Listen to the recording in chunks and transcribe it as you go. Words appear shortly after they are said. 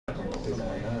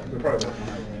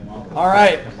All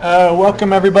right,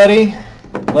 welcome everybody.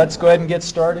 Let's go ahead and get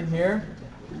started here.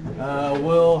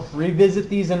 We'll revisit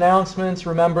these announcements.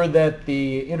 Remember that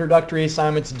the introductory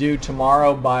assignment's due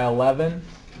tomorrow by 11.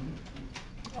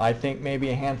 I think maybe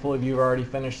a handful of you have already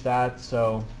finished that,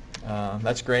 so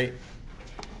that's great.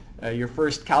 Your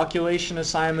first calculation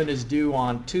assignment is due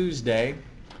on Tuesday,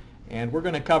 and we're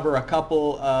going to cover a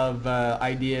couple of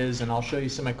ideas, and I'll show you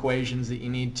some equations that you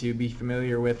need to be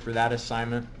familiar with for that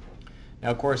assignment. Now,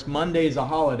 of course, Monday is a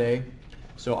holiday,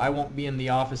 so I won't be in the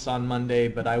office on Monday,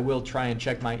 but I will try and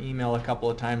check my email a couple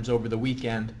of times over the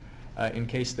weekend in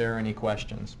case there are any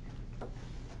questions.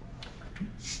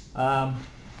 My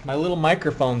little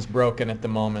microphone's broken at the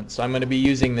moment, so I'm going to be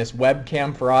using this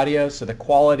webcam for audio, so the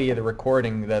quality of the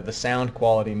recording, the sound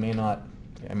quality may not,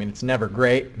 I mean, it's never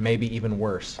great, maybe even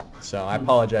worse. So I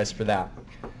apologize for that.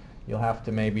 You'll have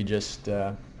to maybe just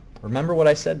remember what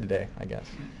I said today, I guess.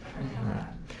 All right.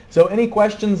 So any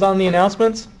questions on the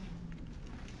announcements?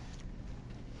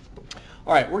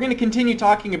 All right, we're going to continue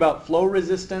talking about flow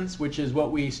resistance, which is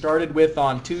what we started with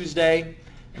on Tuesday,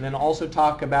 and then also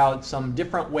talk about some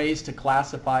different ways to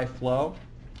classify flow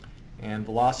and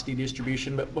velocity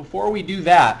distribution. But before we do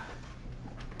that,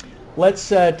 let's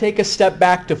take a step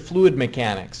back to fluid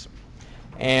mechanics.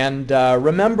 And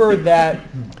remember that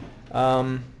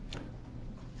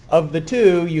of the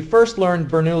two, you first learned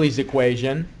Bernoulli's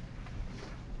equation.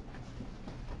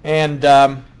 And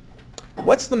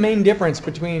what's the main difference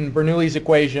between Bernoulli's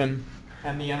equation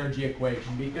and the energy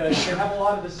equation? Because they have a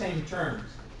lot of the same terms.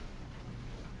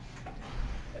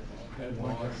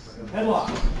 Head loss.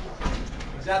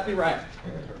 Exactly right.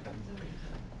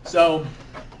 So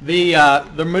the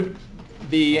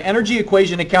energy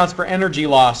equation accounts for energy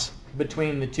loss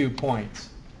between the 2 points.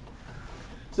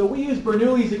 So we use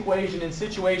Bernoulli's equation in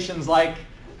situations like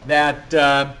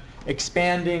that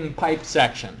expanding pipe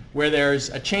section, where there's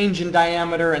a change in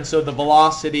diameter, and so the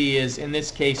velocity is, in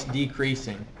this case,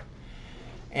 decreasing.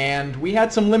 And we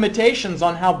had some limitations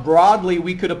on how broadly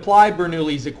we could apply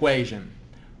Bernoulli's equation.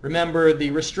 Remember,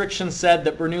 the restriction said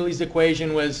that Bernoulli's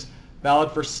equation was valid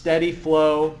for steady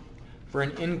flow, for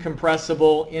an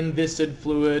incompressible, inviscid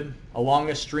fluid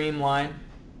along a streamline.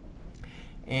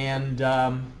 And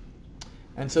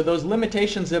so those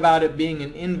limitations about it being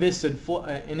an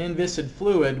inviscid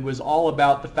fluid was all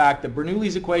about the fact that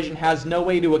Bernoulli's equation has no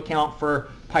way to account for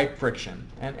pipe friction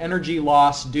and energy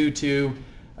loss due to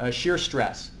shear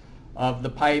stress of the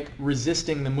pipe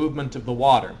resisting the movement of the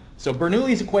water. So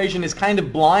Bernoulli's equation is kind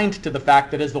of blind to the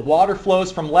fact that as the water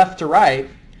flows from left to right,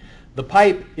 the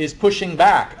pipe is pushing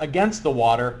back against the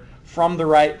water from the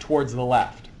right towards the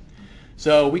left.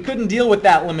 So we couldn't deal with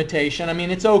that limitation. I mean,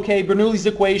 it's okay. Bernoulli's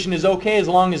equation is okay as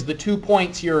long as the 2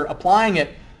 points you're applying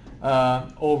it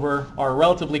over are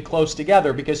relatively close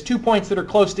together, because 2 points that are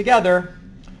close together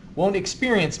won't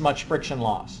experience much friction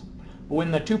loss. But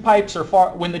when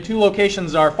the two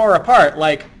locations are far apart,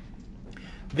 like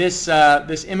this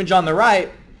image on the right,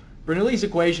 Bernoulli's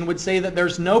equation would say that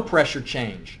there's no pressure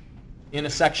change in a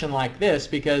section like this,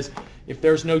 because if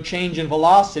there's no change in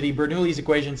velocity, Bernoulli's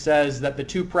equation says that the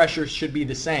two pressures should be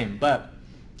the same. But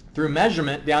through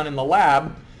measurement down in the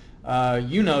lab,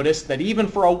 you notice that even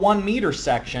for a 1 meter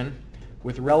section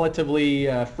with relatively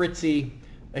fritzy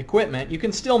equipment, you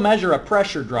can still measure a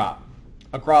pressure drop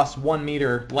across 1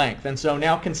 meter length. And so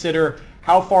now consider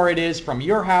how far it is from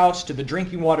your house to the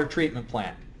drinking water treatment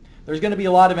plant. There's going to be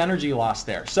a lot of energy loss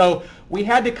there. So we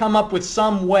had to come up with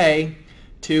some way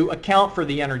to account for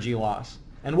the energy loss.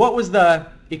 And what was the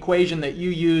equation that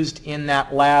you used in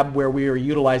that lab where we were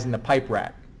utilizing the pipe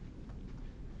rack?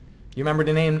 You remember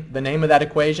the name of that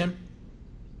equation?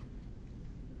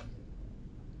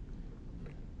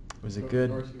 Was it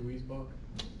good?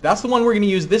 That's the one we're going to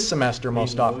use this semester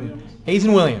most often. Hayes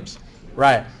and Williams.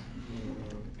 Right.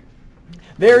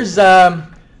 There's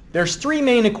 3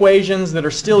 main equations that are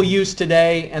still used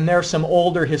today, and there are some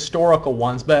older historical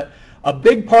ones. But a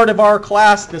big part of our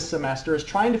class this semester is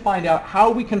trying to find out how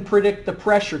we can predict the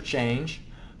pressure change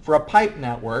for a pipe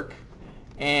network,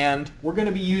 and we're going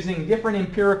to be using different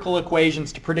empirical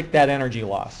equations to predict that energy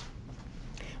loss.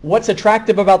 What's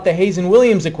attractive about the Hayes and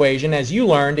Williams equation, as you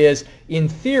learned, is in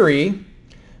theory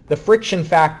the friction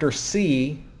factor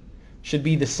C should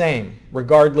be the same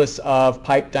regardless of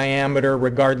pipe diameter,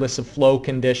 regardless of flow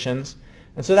conditions,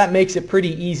 and so that makes it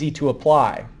pretty easy to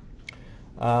apply.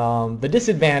 The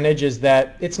disadvantage is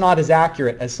that it's not as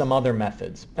accurate as some other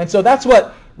methods. And so that's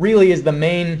what really is the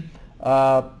main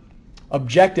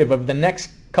objective of the next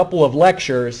couple of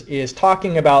lectures, is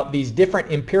talking about these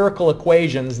different empirical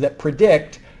equations that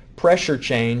predict pressure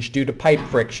change due to pipe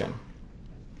friction.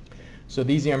 So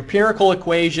these are empirical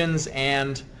equations,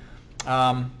 and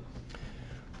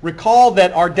Recall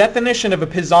that our definition of a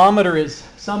piezometer is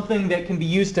something that can be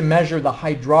used to measure the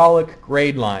hydraulic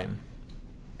grade line.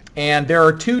 And there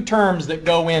are two terms that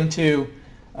go into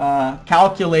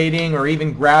calculating or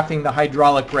even graphing the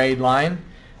hydraulic grade line.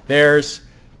 There's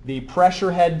the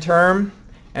pressure head term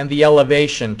and the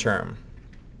elevation term.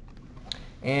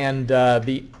 And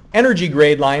the energy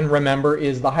grade line, remember,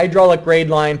 is the hydraulic grade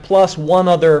line plus one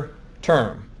other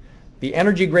term. The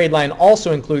energy grade line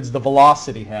also includes the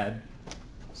velocity head.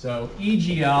 So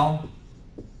EGL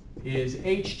is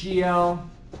HGL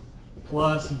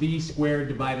plus V squared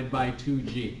divided by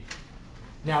 2G.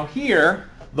 Now here,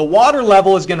 the water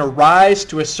level is going to rise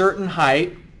to a certain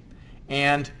height,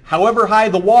 and however high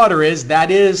the water is,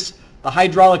 that is the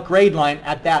hydraulic grade line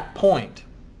at that point.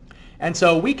 And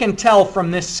so we can tell from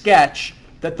this sketch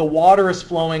that the water is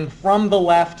flowing from the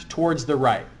left towards the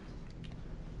right.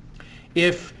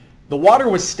 If the water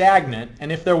was stagnant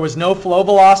and if there was no flow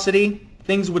velocity,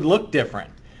 things would look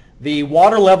different. The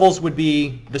water levels would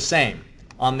be the same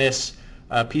on this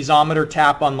piezometer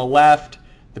tap on the left,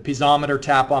 the piezometer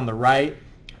tap on the right.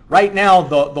 Right now,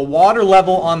 the water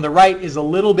level on the right is a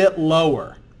little bit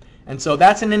lower. And so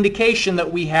that's an indication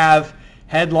that we have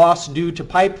head loss due to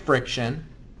pipe friction.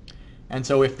 And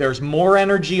so if there's more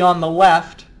energy on the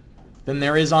left than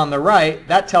there is on the right,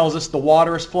 that tells us the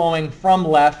water is flowing from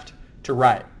left to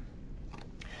right.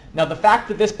 Now the fact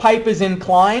that this pipe is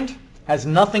inclined has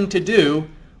nothing to do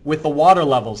with the water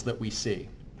levels that we see.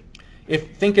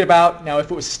 Thinking about now,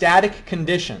 if it was static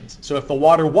conditions, so if the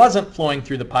water wasn't flowing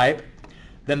through the pipe,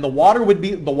 then the water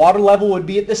level would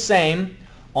be at the same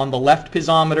on the left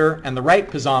piezometer and the right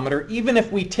piezometer, even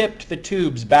if we tipped the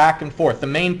tubes back and forth. The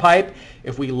main pipe,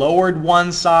 if we lowered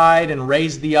one side and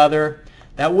raised the other,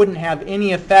 that wouldn't have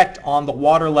any effect on the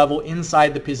water level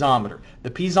inside the piezometer. The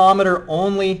piezometer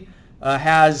only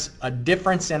has a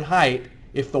difference in height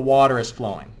if the water is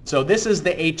flowing. So this is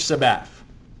the H sub F.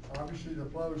 Obviously the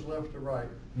flow is left to right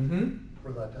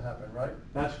for that to happen, right?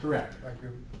 That's correct. Thank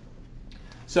you.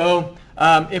 So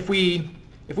if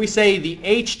we say the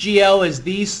HGL is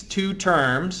these two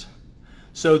terms,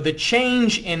 so the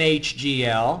change in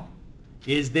HGL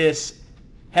is this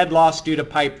head loss due to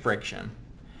pipe friction.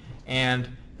 And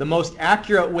the most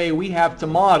accurate way we have to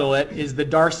model it is the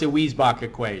Darcy-Weisbach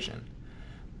equation.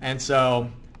 And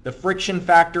so the friction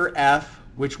factor F,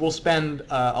 which we'll spend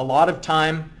a lot of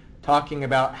time talking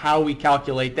about how we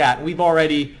calculate that. We've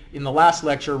already, in the last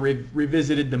lecture,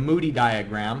 revisited the Moody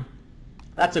diagram.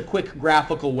 That's a quick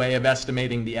graphical way of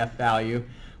estimating the F value.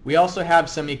 We also have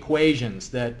some equations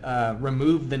that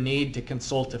remove the need to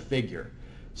consult a figure.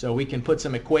 So we can put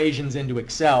some equations into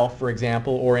Excel, for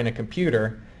example, or in a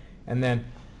computer, and then,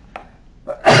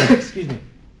 excuse me,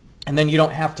 and then you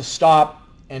don't have to stop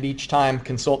and each time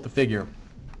consult the figure.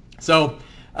 So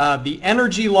the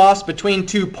energy loss between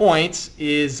 2 points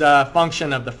is a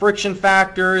function of the friction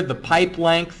factor, the pipe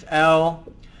length L,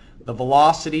 the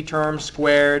velocity term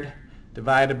squared,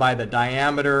 divided by the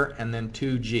diameter, and then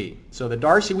 2G. So the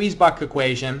Darcy-Weisbach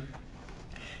equation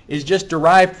is just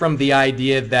derived from the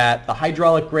idea that the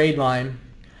hydraulic grade line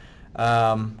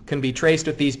can be traced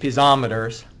with these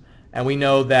piezometers, and we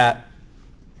know that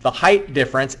the height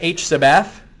difference, H sub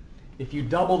F, if you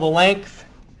double the length,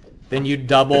 then you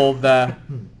double the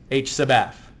H sub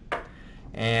F.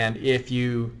 And if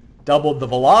you doubled the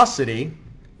velocity,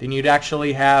 then you'd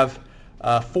actually have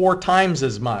 4 times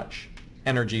as much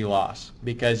energy loss,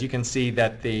 because you can see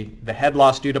that the head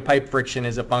loss due to pipe friction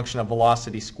is a function of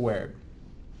velocity squared.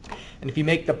 And if you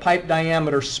make the pipe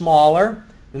diameter smaller,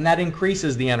 then that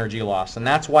increases the energy loss, and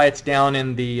that's why it's down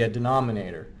in the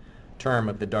denominator term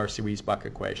of the Darcy-Weisbach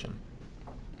equation.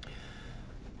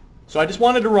 So I just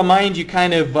wanted to remind you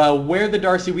kind of where the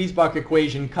Darcy-Weisbach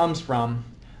equation comes from.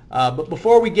 But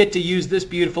before we get to use this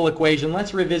beautiful equation,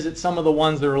 let's revisit some of the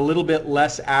ones that are a little bit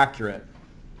less accurate.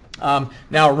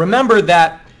 Now remember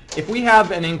that if we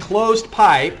have an enclosed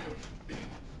pipe,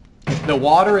 if the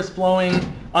water is flowing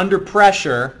under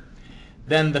pressure,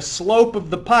 then the slope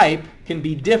of the pipe can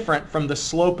be different from the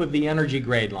slope of the energy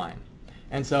grade line.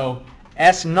 And so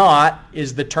S naught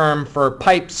is the term for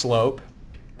pipe slope.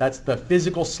 That's the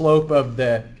physical slope of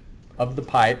the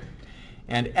pipe.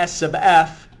 And S sub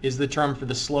F is the term for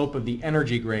the slope of the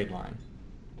energy grade line.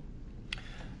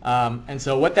 And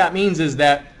so what that means is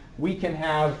that we can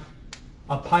have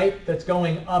a pipe that's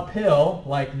going uphill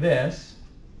like this,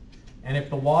 and if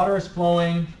the water is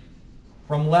flowing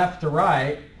from left to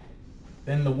right,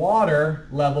 then the water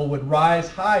level would rise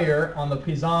higher on the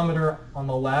piezometer on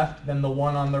the left than the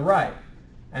one on the right.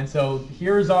 And so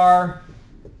here's our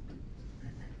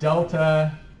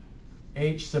delta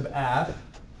H sub F,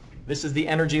 This is the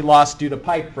energy loss due to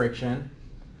pipe friction.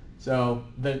 So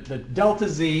the delta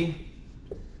Z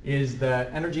is the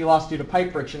energy loss due to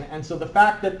pipe friction. And so the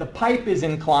fact that the pipe is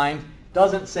inclined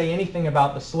doesn't say anything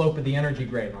about the slope of the energy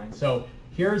grade line. So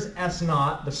here's S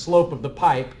naught, the slope of the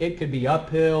pipe. It could be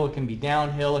uphill, it can be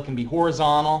downhill, it can be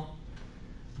horizontal.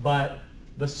 But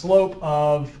the slope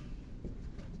of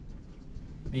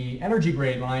the energy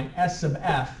grade line, S sub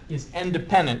F, is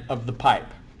independent of the pipe.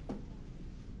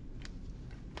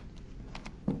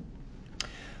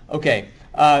 Okay,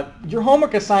 your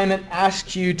homework assignment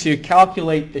asks you to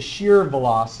calculate the shear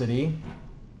velocity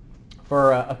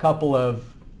for a couple of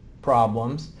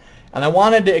problems. And I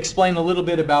wanted to explain a little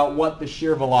bit about what the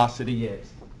shear velocity is.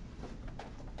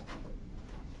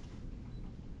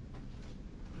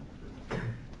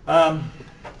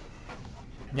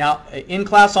 Now, in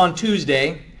class on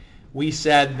Tuesday, we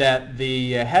said that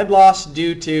the head loss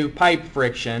due to pipe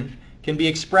friction can be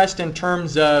expressed in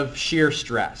terms of shear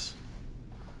stress.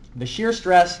 The shear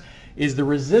stress is the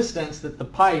resistance that the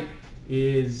pipe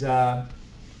is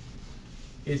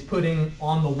putting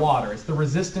on the water. It's the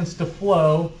resistance to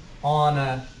flow on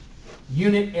a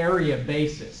unit area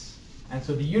basis. And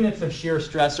so the units of shear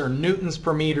stress are newtons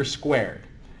per meter squared.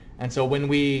 And so when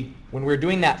we're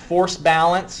doing that force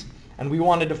balance and we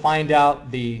wanted to find out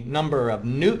the number of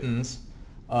newtons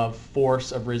of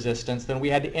force of resistance, then we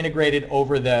had to integrate it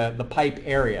over the pipe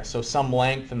area, so some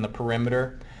length in the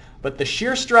perimeter. But the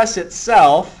shear stress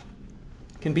itself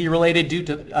can be related due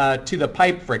to the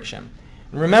pipe friction.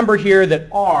 And remember here that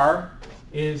R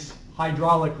is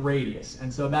hydraulic radius,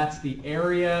 and so that's the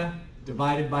area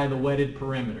divided by the wetted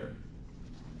perimeter.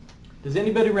 Does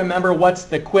anybody remember what's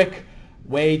the quick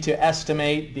way to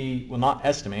estimate well, not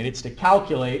estimate, it's to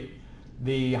calculate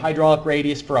the hydraulic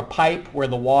radius for a pipe where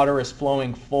the water is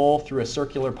flowing full through a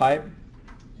circular pipe?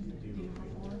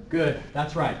 Good,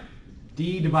 that's right.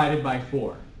 D divided by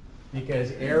 4.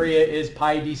 Because area is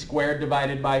pi d squared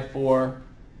divided by 4,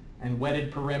 and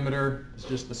wetted perimeter is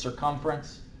just the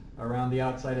circumference around the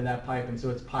outside of that pipe, and so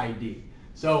it's pi d.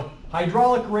 So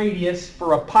hydraulic radius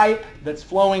for a pipe that's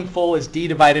flowing full is d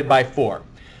divided by 4.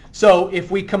 So if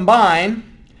we combine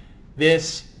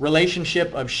this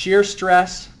relationship of shear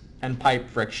stress and pipe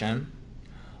friction,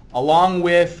 along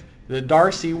with the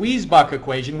Darcy-Weisbach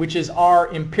equation, which is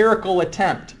our empirical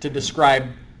attempt to describe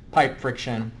pipe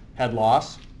friction head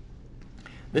loss.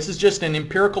 This is just an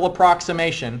empirical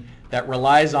approximation that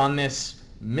relies on this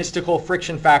mystical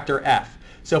friction factor F.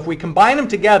 So if we combine them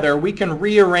together, we can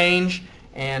rearrange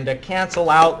and cancel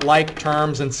out like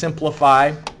terms and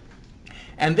simplify.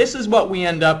 And this is what we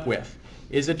end up with,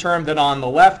 is a term that on the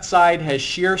left side has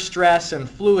shear stress and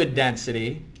fluid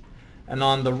density, and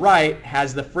on the right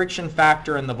has the friction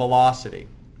factor and the velocity.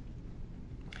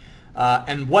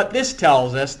 And what this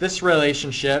tells us, this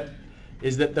relationship,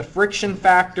 is that the friction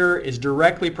factor is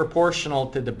directly proportional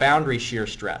to the boundary shear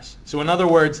stress. So in other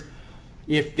words,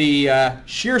 if the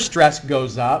shear stress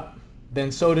goes up,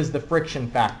 then so does the friction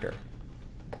factor.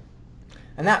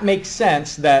 And that makes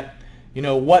sense that, you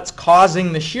know, what's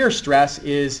causing the shear stress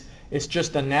is it's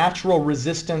just a natural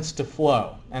resistance to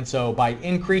flow. And so by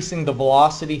increasing the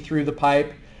velocity through the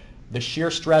pipe, the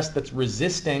shear stress that's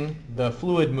resisting the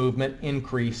fluid movement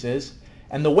increases.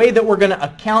 And the way that we're going to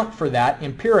account for that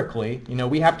empirically, you know,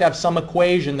 we have to have some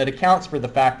equation that accounts for the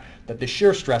fact that the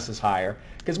shear stress is higher,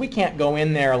 because we can't go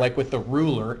in there like with the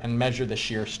ruler and measure the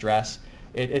shear stress.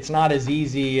 It's not as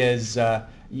easy as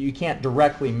you can't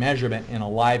directly measure it in a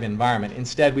live environment.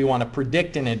 Instead, we want to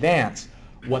predict in advance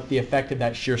what the effect of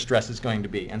that shear stress is going to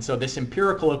be. And so this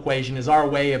empirical equation is our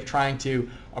way of trying to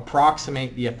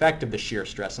approximate the effect of the shear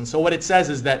stress. And so what it says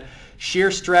is that shear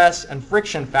stress and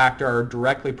friction factor are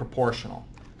directly proportional.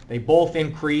 They both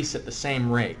increase at the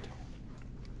same rate.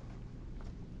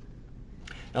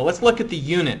 Now let's look at the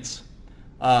units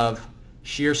of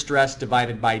shear stress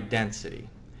divided by density.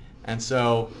 And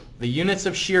so the units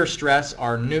of shear stress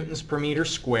are newtons per meter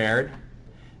squared.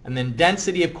 And then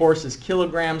density, of course, is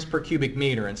kilograms per cubic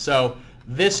meter. And so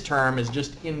this term is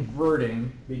just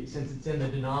inverting, since it's in the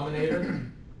denominator.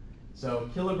 So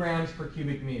kilograms per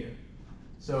cubic meter.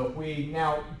 So if we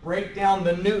now break down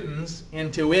the newtons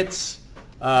into its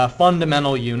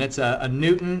fundamental units, a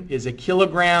newton is a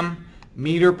kilogram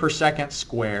meter per second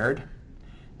squared.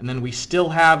 And then we still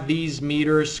have these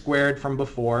meters squared from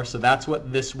before, so that's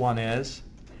what this one is.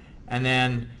 And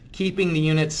then keeping the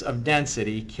units of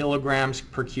density, kilograms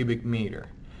per cubic meter.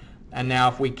 And now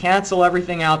if we cancel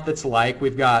everything out that's like,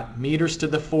 we've got meters to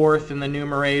the fourth in the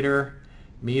numerator,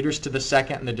 meters to the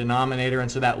second in the denominator,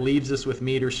 and so that leaves us with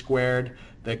meters squared.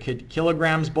 The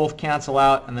kilograms both cancel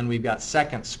out, and then we've got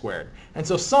seconds squared. And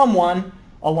so someone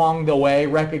along the way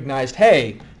recognized,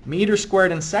 hey, meters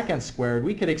squared and seconds squared,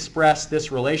 we could express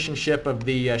this relationship of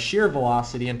the shear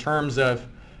velocity in terms of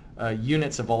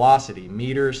units of velocity,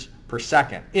 meters per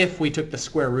second, if we took the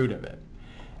square root of it.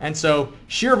 And so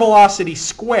shear velocity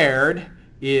squared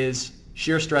is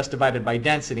shear stress divided by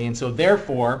density. And so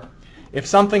therefore, if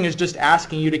something is just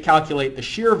asking you to calculate the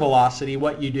shear velocity,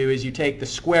 what you do is you take the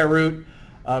square root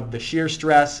of the shear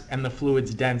stress and the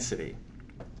fluid's density.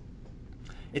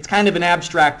 It's kind of an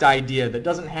abstract idea that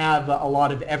doesn't have a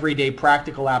lot of everyday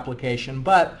practical application,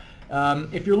 but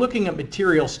if you're looking at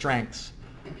material strengths,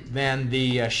 then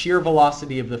the shear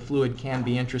velocity of the fluid can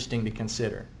be interesting to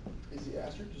consider. Is the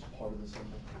asterisk just part of the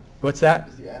symbol? What's that?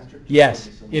 Is the asterisk just Yes, part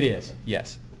of the symbol? it is.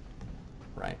 Yes.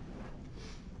 Right.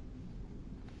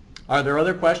 Are there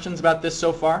other questions about this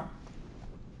so far?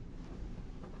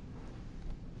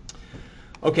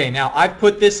 Okay, now I've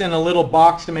put this in a little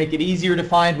box to make it easier to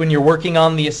find when you're working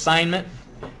on the assignment.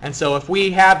 And so if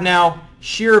we have now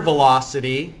shear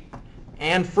velocity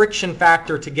and friction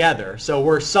factor together, so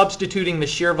we're substituting the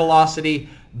shear velocity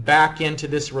back into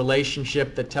this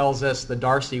relationship that tells us the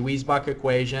Darcy-Weisbach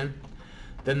equation,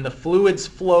 then the fluid's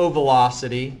flow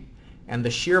velocity and the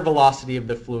shear velocity of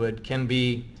the fluid can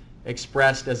be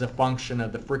expressed as a function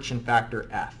of the friction factor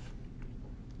F.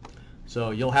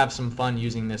 So you'll have some fun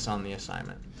using this on the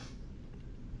assignment.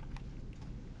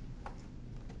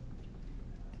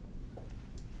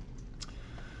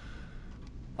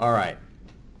 All right.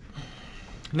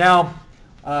 Now,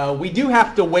 we do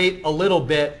have to wait a little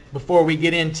bit before we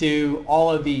get into all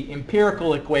of the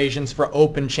empirical equations for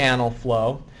open channel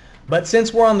flow. But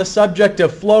since we're on the subject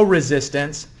of flow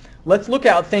resistance, let's look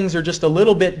at how things are just a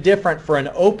little bit different for an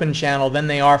open channel than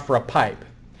they are for a pipe.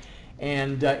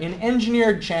 And in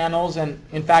engineered channels, and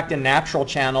in fact in natural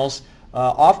channels,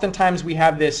 oftentimes we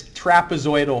have this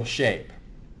trapezoidal shape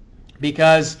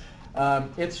because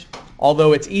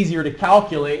although it's easier to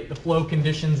calculate the flow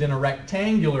conditions in a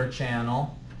rectangular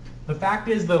channel, the fact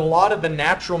is that a lot of the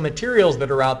natural materials that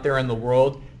are out there in the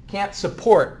world can't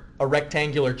support a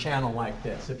rectangular channel like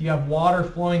this. If you have water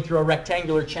flowing through a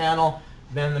rectangular channel,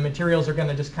 then the materials are going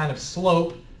to just kind of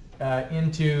slope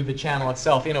into the channel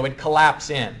itself, and collapse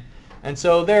in. And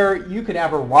so there you could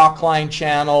have a rockline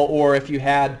channel, or if you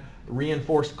had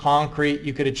reinforced concrete,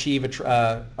 you could achieve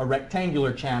a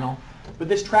rectangular channel. But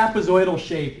this trapezoidal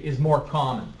shape is more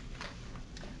common.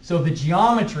 So the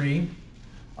geometry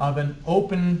of an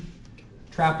open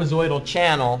trapezoidal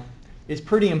channel is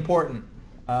pretty important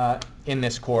in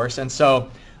this course. And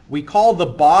so we call the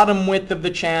bottom width of the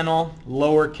channel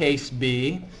lowercase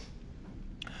b.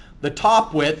 The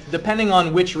top width, depending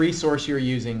on which resource you're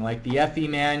using, like the FE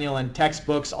manual and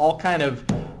textbooks, all kind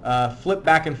of flip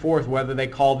back and forth whether they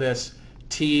call this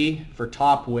T for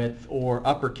top width or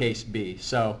uppercase B.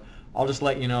 So I'll just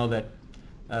let you know that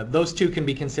those two can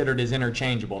be considered as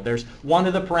interchangeable. There's one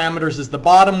of the parameters is the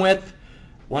bottom width,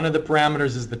 one of the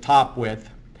parameters is the top width.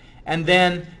 And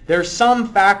then there's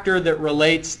some factor that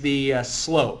relates the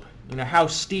slope, how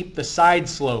steep the side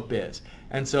slope is.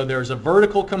 And so there's a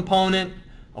vertical component,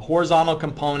 a horizontal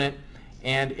component,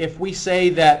 and if we say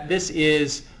that this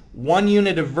is 1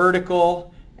 unit of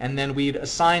vertical, and then we'd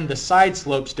assign the side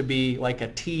slopes to be like a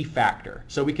t factor.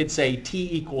 So we could say t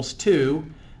equals 2,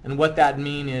 and what that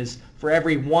means is for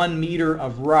every 1 meter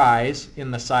of rise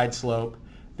in the side slope,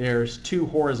 there's 2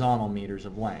 horizontal meters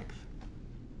of length.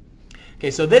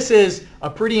 Okay, so this is a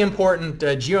pretty important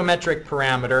geometric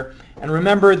parameter, and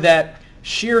remember that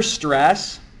shear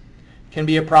stress can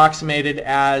be approximated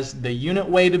as the unit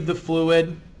weight of the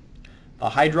fluid, the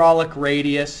hydraulic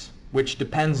radius, which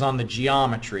depends on the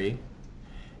geometry,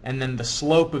 and then the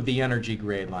slope of the energy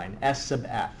grade line, S sub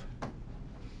F.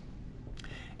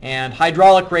 And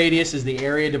hydraulic radius is the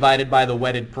area divided by the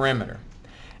wetted perimeter.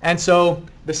 And so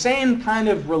the same kind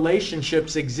of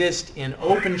relationships exist in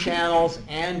open channels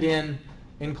and in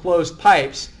enclosed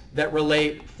pipes that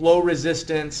relate flow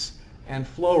resistance and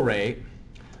flow rate.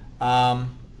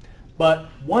 But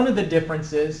one of the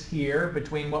differences here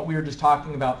between what we were just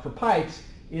talking about for pipes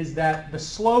is that the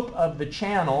slope of the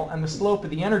channel and the slope of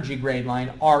the energy grade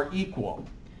line are equal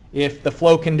if the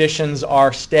flow conditions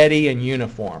are steady and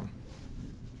uniform.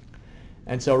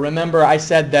 And so remember I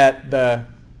said that the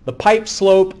pipe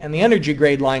slope and the energy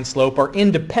grade line slope are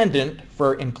independent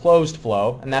for enclosed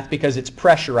flow, and that's because it's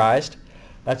pressurized.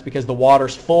 That's because the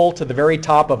water's full to the very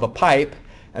top of a pipe,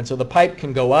 and so the pipe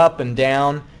can go up and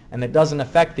down, and it doesn't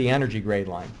affect the energy grade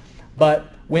line.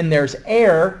 But when there's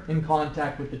air in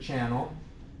contact with the channel,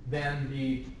 then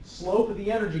the slope of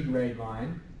the energy grade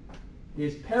line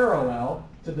is parallel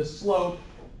to the slope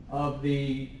of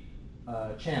the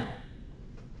channel.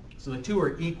 So the two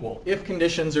are equal if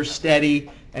conditions are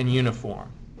steady and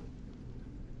uniform.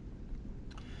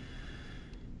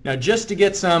 Now, just to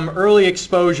get some early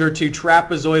exposure to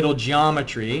trapezoidal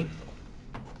geometry,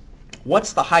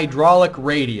 what's the hydraulic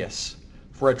radius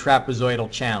for a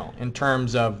trapezoidal channel in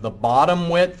terms of the bottom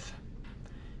width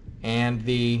and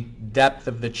the depth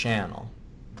of the channel?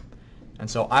 And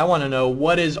so I want to know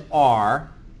what is R.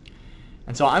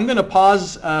 And so I'm going to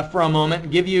pause for a moment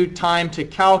and give you time to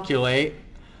calculate.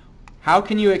 How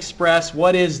can you express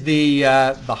what is the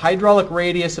hydraulic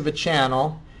radius of a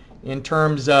channel in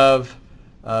terms of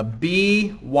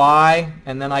B, Y,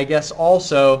 and then I guess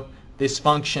also this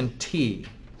function T.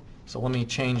 So let me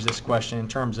change this question in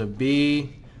terms of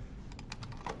B,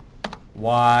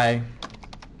 Y,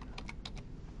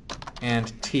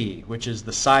 and T, which is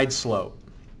the side slope.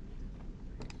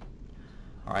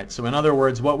 All right, so in other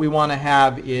words, what we want to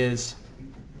have is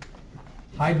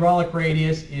hydraulic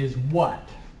radius is what?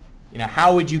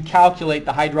 How would you calculate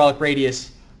the hydraulic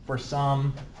radius for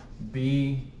some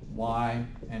B, Y,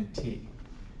 and T?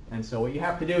 And so what you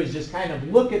have to do is just kind of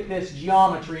look at this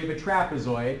geometry of a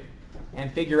trapezoid and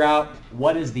figure out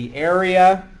what is the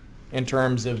area in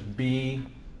terms of B,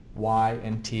 Y,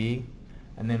 and T,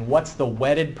 and then what's the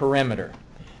wetted perimeter.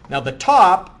 Now the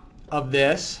top of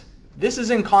this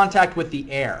is in contact with the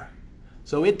air,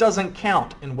 so it doesn't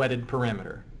count in wetted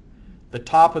perimeter, the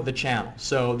top of the channel.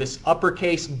 So this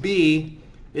uppercase B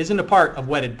isn't a part of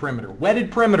wetted perimeter.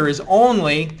 Wetted perimeter is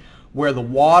only where the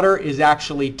water is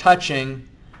actually touching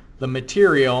the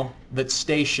material that's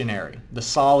stationary, the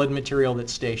solid material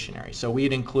that's stationary. So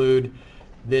we'd include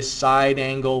this side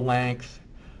angle length,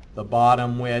 the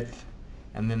bottom width,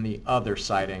 and then the other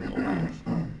side angle length.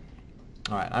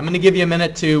 All right, I'm going to give you a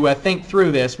minute to think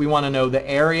through this. We want to know the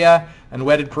area and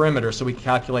wetted perimeter so we can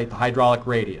calculate the hydraulic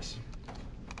radius.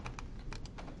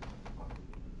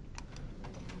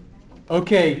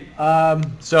 Okay,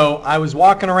 so I was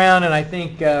walking around and I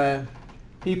think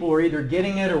people were either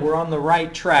getting it or we're on the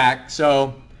right track.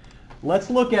 So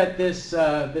let's look at this,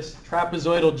 this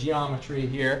trapezoidal geometry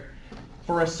here.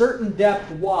 For a certain depth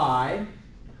y,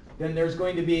 then there's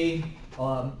going to be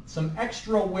some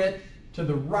extra width to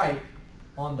the right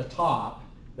on the top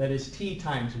that is t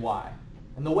times y.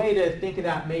 And the way to think of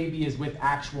that maybe is with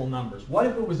actual numbers. What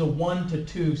if it was a 1 to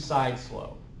 2 side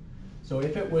slope? So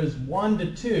if it was 1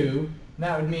 to 2,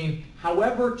 that would mean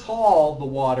however tall the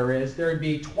water is, there would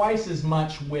be twice as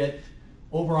much width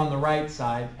over on the right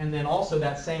side, and then also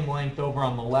that same length over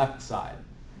on the left side.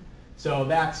 So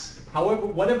that's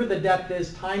whatever the depth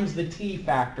is times the t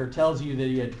factor tells you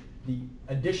the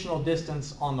additional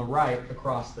distance on the right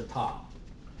across the top.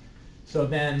 So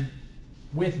then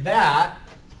with that,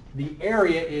 the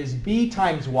area is b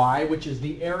times y, which is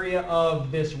the area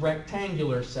of this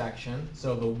rectangular section.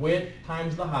 So the width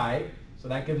times the height. So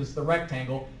that gives us the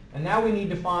rectangle. And now we need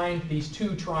to find these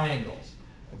two triangles.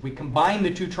 If we combine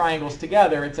the two triangles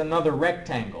together, it's another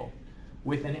rectangle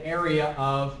with an area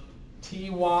of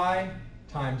ty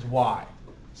times y.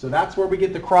 So that's where we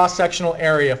get the cross-sectional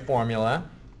area formula.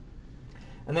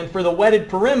 And then for the wetted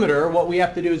perimeter, what we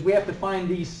have to do is we have to find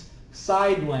these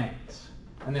side lengths.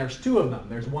 And there's two of them.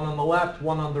 There's one on the left,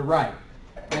 one on the right.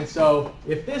 And so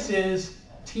if this is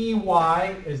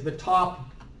ty is the top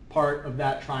part of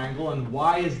that triangle and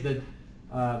y is the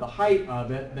height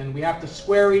of it, then we have to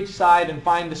square each side and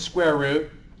find the square root.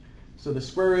 So the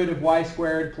square root of y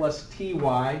squared plus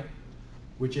ty,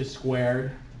 which is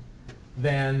squared,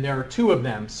 then there are two of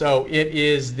them. So it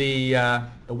is the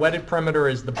wetted perimeter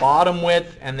is the bottom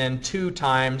width and then 2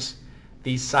 times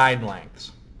these side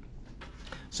lengths.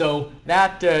 So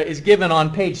that is given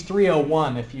on page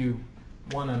 301 if you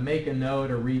want to make a note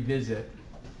or revisit.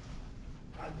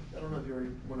 I don't know if you already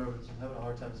went over this. I'm having a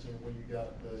hard time seeing where you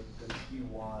got the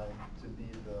ty to be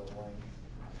the length.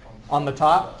 On the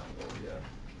top?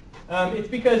 Yeah. It's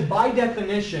because by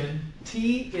definition,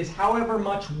 t is however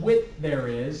much width there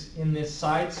is in this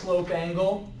side slope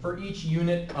angle for each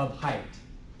unit of height.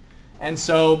 And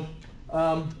so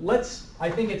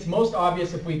I think it's most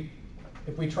obvious if we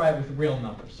try it with real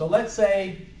numbers. So let's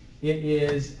say it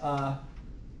is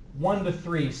 1 to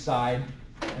 3 side,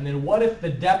 and then what if the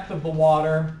depth of the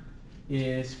water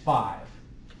is 5?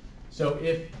 So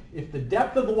if the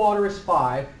depth of the water is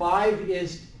 5, 5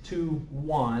 is to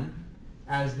 1,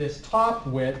 as this top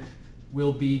width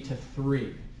will be to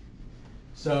 3.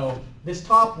 So this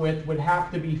top width would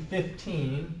have to be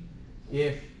 15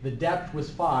 if the depth was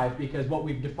 5, because what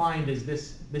we've defined is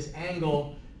this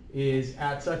angle is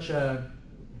at such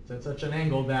an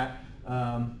angle that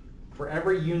for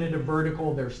every unit of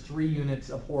vertical, there's 3 units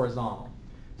of horizontal.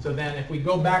 So then if we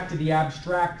go back to the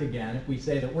abstract again, if we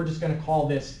say that we're just going to call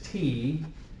this t,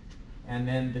 and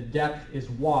then the depth is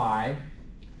y,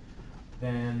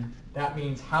 then that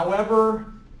means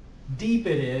however deep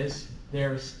it is,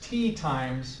 there's T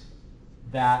times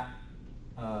that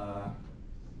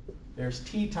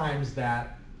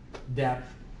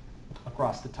depth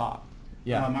across the top.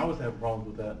 Yeah. I always have problems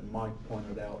with that, and Mike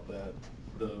pointed out that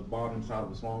the bottom side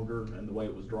was longer, and the way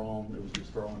it was drawn, it was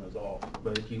just throwing us off.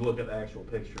 But if you look at the actual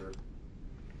picture,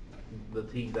 the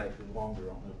T's actually longer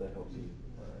on it, if that helps you.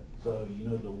 So you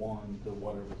know the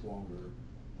whatever's longer.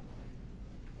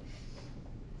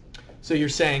 So you're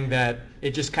saying that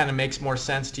it just kind of makes more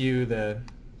sense to you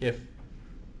if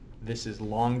this is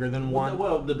longer than 1?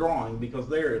 Well, the drawing, because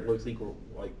there it looks equal,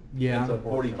 like, Yeah. it's a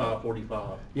 45,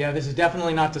 45. Yeah, this is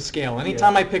definitely not to scale.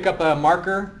 Anytime I pick up a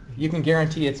marker, you can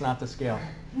guarantee it's not to scale.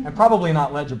 And probably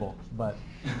not legible, but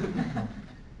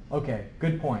okay,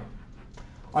 good point.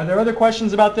 Are there other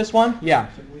questions about this one? Yeah.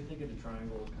 So can we think of the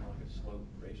triangle as kind of like a slope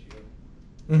ratio?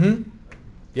 Mm-hmm.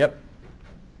 Yep.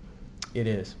 It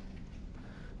is.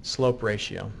 Slope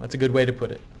ratio. That's a good way to put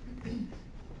it.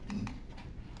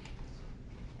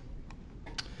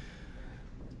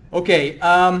 Okay,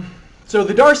 so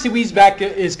the Darcy-Weisbach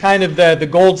is kind of the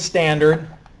gold standard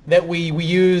that we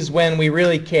use when we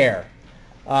really care.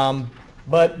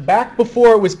 But back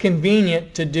before it was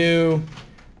convenient to do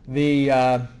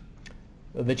the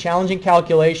challenging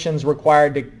calculations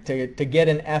required to get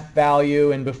an F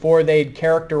value, and before they'd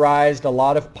characterized a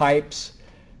lot of pipes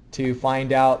to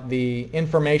find out the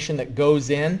information that goes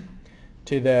in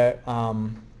to the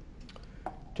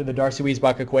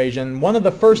Darcy-Weisbach equation, one of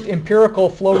the first empirical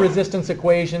flow resistance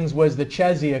equations was the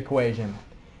Chezy equation.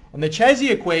 And the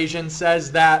Chezy equation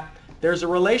says that there's a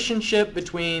relationship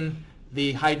between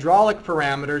the hydraulic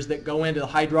parameters that go into the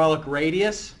hydraulic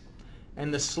radius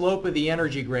and the slope of the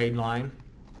energy grade line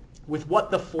with what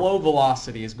the flow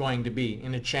velocity is going to be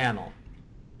in a channel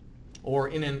or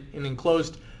in an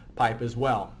enclosed pipe as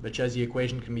well. The Chezy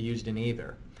equation can be used in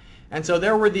either. And so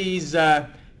there were these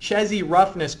Chezy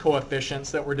roughness coefficients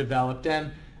that were developed,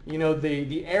 and you know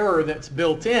the error that's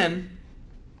built in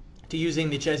to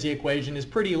using the Chezy equation is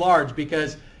pretty large,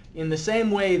 because in the same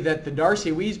way that the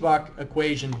Darcy-Weisbach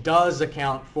equation does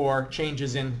account for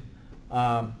changes in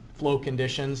flow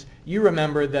conditions, you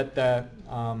remember that the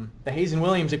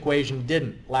Hazen-Williams equation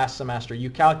didn't last semester. You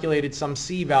calculated some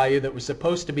C value that was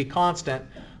supposed to be constant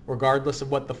regardless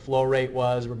of what the flow rate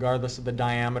was, regardless of the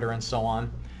diameter, and so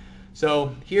on.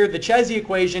 So here the Chezy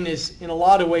equation is in a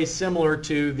lot of ways similar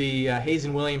to the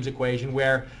Hazen-Williams equation,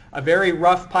 where a very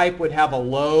rough pipe would have a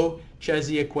low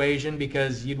Chezy equation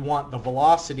because you'd want the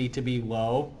velocity to be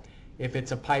low if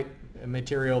it's a pipe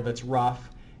material that's rough.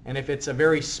 And if it's a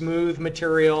very smooth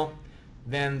material,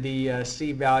 then the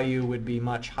C value would be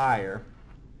much higher.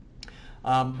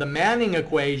 The Manning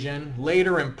equation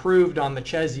later improved on the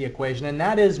Chezy equation, and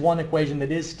that is one equation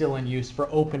that is still in use for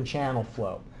open channel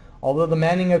flow. Although the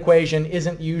Manning equation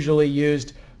isn't usually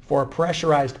used for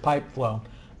pressurized pipe flow.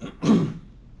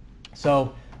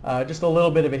 So just a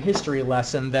little bit of a history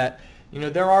lesson that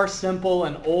there are simple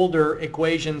and older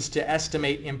equations to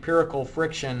estimate empirical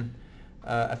friction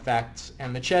effects,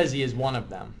 and the Chezy is one of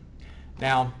them.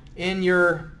 Now, in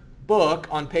your book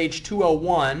on page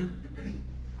 201,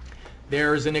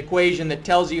 there's an equation that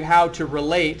tells you how to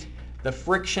relate the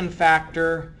friction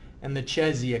factor and the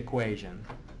Chezy equation.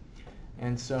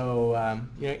 And so,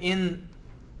 in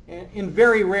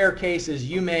very rare cases,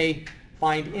 you may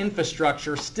find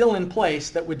infrastructure still in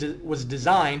place that was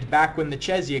designed back when the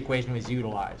Chezy equation was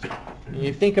utilized. And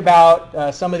you think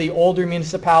about some of the older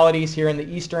municipalities here in the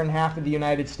eastern half of the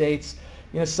United States.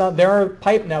 There are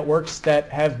pipe networks that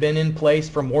have been in place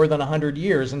for more than 100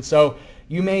 years, and so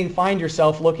you may find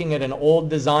yourself looking at an old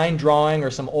design drawing or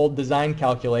some old design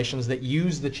calculations that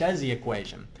use the Chezy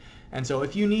equation. And so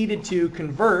if you needed to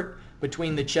convert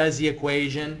between the Chezy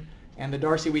equation and the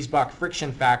Darcy-Weisbach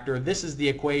friction factor, this is the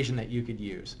equation that you could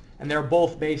use. And they're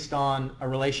both based on a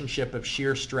relationship of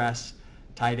shear stress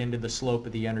tied into the slope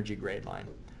of the energy grade line.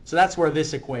 So that's where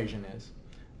this equation is,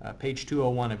 page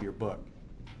 201 of your book.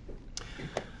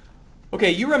 Okay,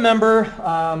 you remember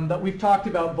that we've talked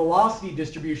about velocity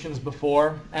distributions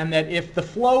before, and that if the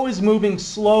flow is moving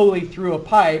slowly through a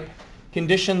pipe,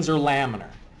 conditions are laminar.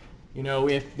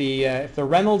 If the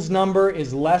Reynolds number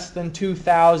is less than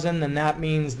 2,000, then that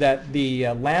means that the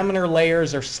laminar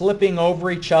layers are slipping over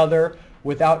each other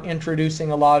without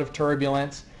introducing a lot of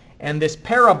turbulence. And this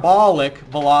parabolic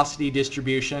velocity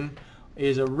distribution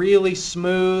is a really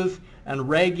smooth and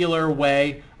regular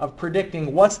way of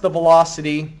predicting what's the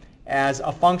velocity as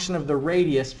a function of the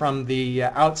radius from the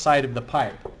outside of the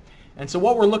pipe. And so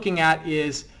what we're looking at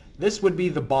is, this would be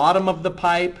the bottom of the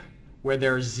pipe where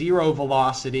there's zero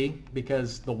velocity,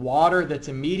 because the water that's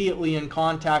immediately in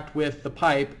contact with the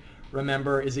pipe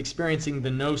remember, is experiencing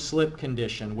the no-slip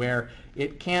condition, where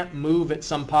it can't move at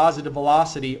some positive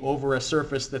velocity over a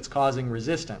surface that's causing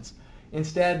resistance.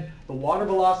 Instead, the water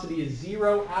velocity is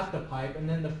 0 at the pipe, and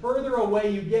then the further away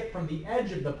you get from the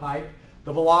edge of the pipe,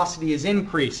 the velocity is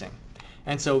increasing.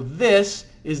 And so this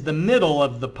is the middle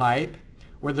of the pipe,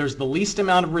 where there's the least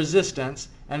amount of resistance,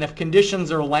 and if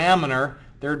conditions are laminar,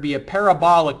 there would be a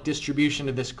parabolic distribution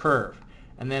of this curve.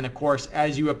 And then, of course,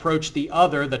 as you approach the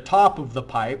top of the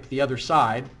pipe, the other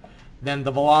side, then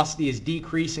the velocity is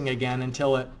decreasing again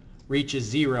until it reaches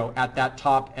 0 at that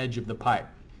top edge of the pipe.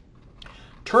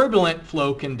 Turbulent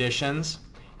flow conditions,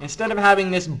 instead of having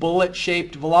this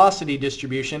bullet-shaped velocity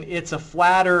distribution, it's a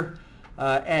flatter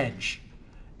edge.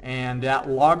 And that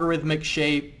logarithmic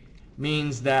shape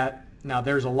means that now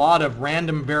there's a lot of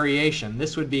random variation.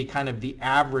 This would be kind of the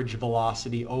average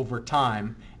velocity over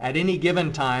time. At any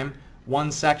given time,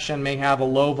 one section may have a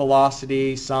low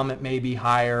velocity, some it may be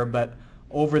higher, but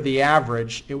over the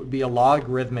average, it would be a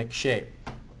logarithmic shape.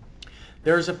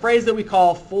 There's a phrase that we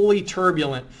call fully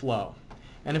turbulent flow.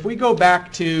 And if we go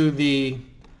back to the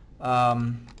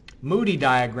Moody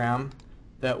diagram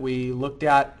that we looked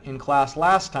at in class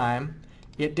last time,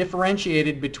 it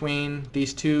differentiated between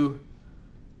these two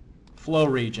flow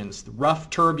regions. The rough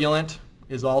turbulent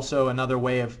is also another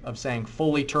way of saying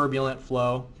fully turbulent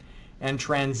flow, and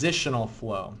transitional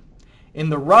flow. In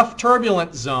the rough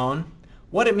turbulent zone,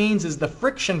 what it means is the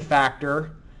friction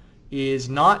factor is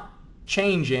not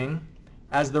changing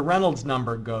as the Reynolds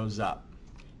number goes up.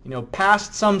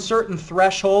 Past some certain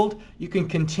threshold, you can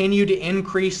continue to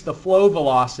increase the flow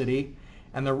velocity,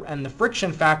 and the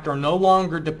friction factor no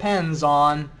longer depends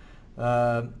on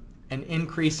an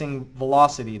increasing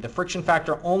velocity. The friction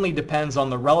factor only depends on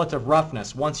the relative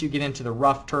roughness once you get into the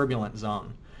rough turbulent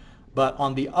zone. But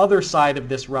on the other side of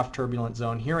this rough turbulent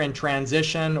zone, here in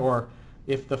transition, or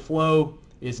if the flow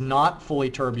is not fully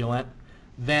turbulent,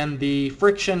 then the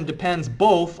friction depends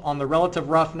both on the relative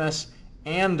roughness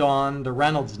and on the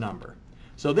Reynolds number.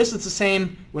 So this is the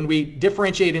same when we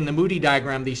differentiate in the Moody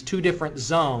diagram these two different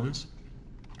zones.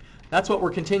 That's what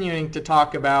we're continuing to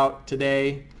talk about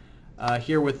today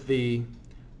here with the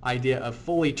idea of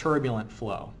fully turbulent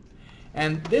flow.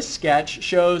 And this sketch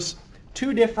shows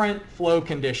two different flow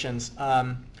conditions.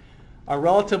 A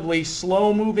relatively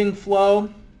slow-moving flow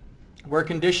where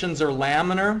conditions are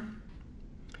laminar,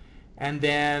 and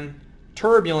then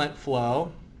turbulent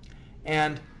flow.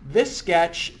 And this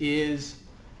sketch is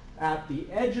at the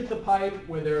edge of the pipe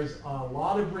where there's a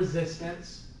lot of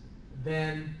resistance.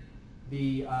 Then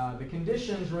the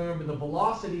conditions, remember, the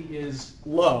velocity is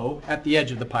low at the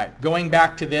edge of the pipe. Going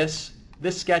back to this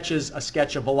sketch is a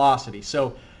sketch of velocity.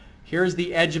 So here's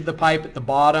the edge of the pipe at the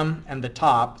bottom and the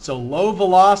top. So low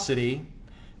velocity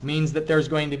means that there's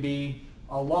going to be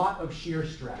a lot of shear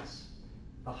stress.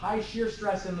 The high shear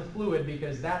stress in the fluid,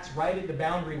 because that's right at the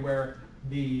boundary where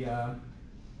the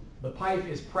pipe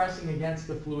is pressing against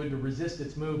the fluid to resist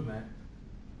its movement.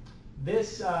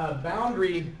 This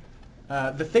boundary,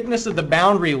 the thickness of the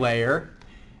boundary layer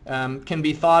can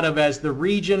be thought of as the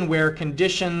region where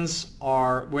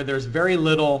where there's very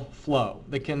little flow.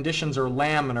 The conditions are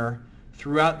laminar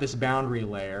throughout this boundary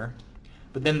layer.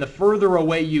 But then the further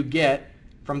away you get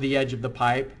from the edge of the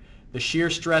pipe, the shear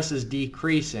stress is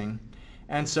decreasing.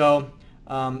 And so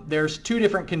there's two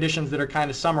different conditions that are kind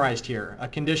of summarized here. A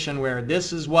condition where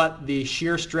this is what the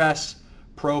shear stress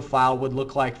profile would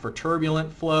look like for turbulent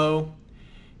flow.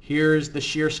 Here's the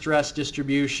shear stress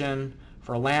distribution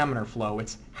for laminar flow.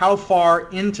 It's how far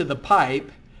into the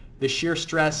pipe the shear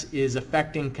stress is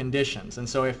affecting conditions. And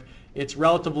so if it's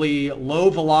relatively low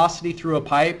velocity through a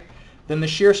pipe, then the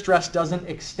shear stress doesn't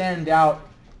extend out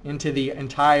into the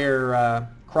entire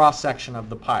cross-section of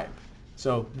the pipe.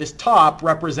 So this top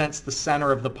represents the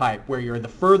center of the pipe, where you're the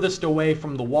furthest away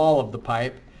from the wall of the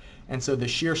pipe, and so the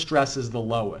shear stress is the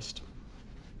lowest.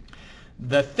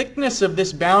 The thickness of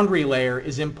this boundary layer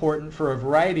is important for a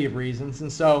variety of reasons,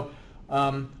 and so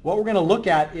what we're going to look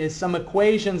at is some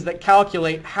equations that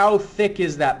calculate how thick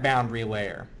is that boundary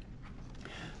layer.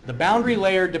 The boundary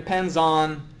layer depends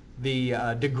on the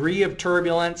degree of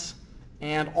turbulence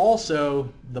and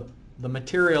also the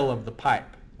material of the pipe,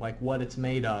 like what it's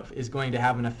made of, is going to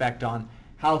have an effect on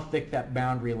how thick that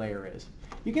boundary layer is.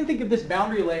 You can think of this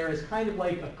boundary layer as kind of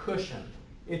like a cushion.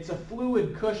 It's a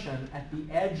fluid cushion at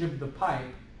the edge of the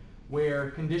pipe where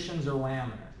conditions are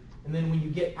laminar. And then when you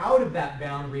get out of that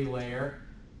boundary layer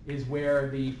is where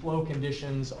the flow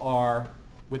conditions are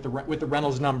with the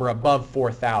Reynolds number above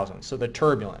 4,000, so the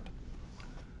turbulent.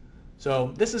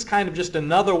 So this is kind of just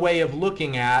another way of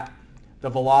looking at the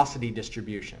velocity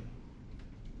distribution.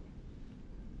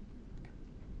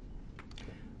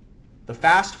 The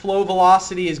fast flow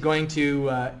velocity is going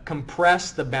to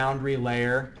compress the boundary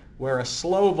layer, where a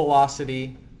slow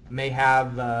velocity may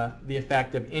have the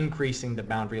effect of increasing the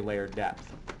boundary layer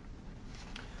depth.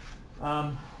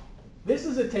 This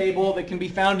is a table that can be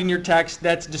found in your text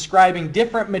that's describing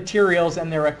different materials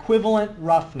and their equivalent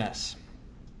roughness.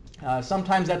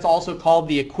 Sometimes that's also called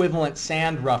the equivalent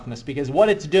sand roughness, because what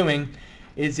it's doing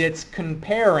is it's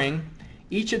comparing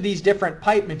each of these different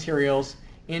pipe materials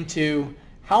into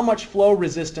how much flow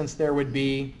resistance there would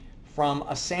be from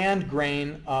a sand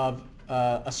grain of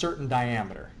a certain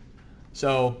diameter.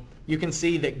 So you can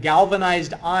see that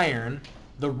galvanized iron,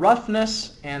 the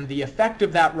roughness and the effect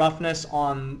of that roughness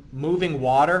on moving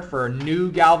water for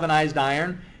new galvanized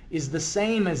iron is the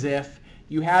same as if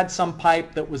you had some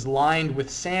pipe that was lined with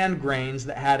sand grains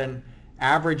that had an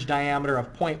average diameter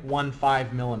of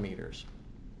 0.15 millimeters.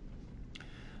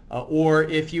 Or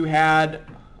if you had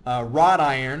wrought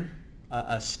iron,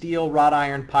 a steel wrought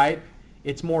iron pipe,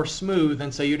 it's more smooth,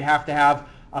 and so you'd have to have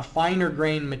a finer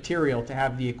grain material to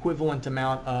have the equivalent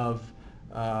amount of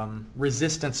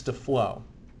resistance to flow.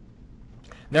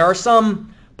 There are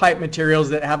some pipe materials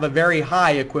that have a very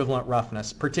high equivalent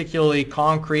roughness, particularly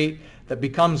concrete, that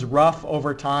becomes rough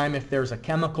over time. If there's a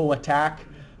chemical attack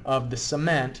of the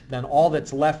cement, then all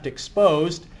that's left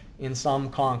exposed in some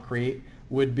concrete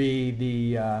would be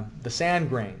the sand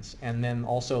grains, and then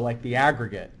also like the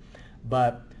aggregate.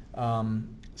 But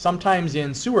sometimes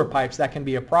in sewer pipes that can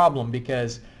be a problem,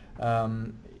 because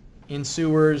in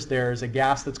sewers there's a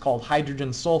gas that's called hydrogen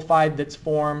sulfide that's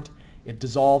formed. It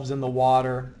dissolves in the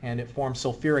water and it forms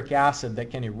sulfuric acid that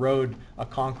can erode a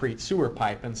concrete sewer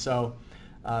pipe. And so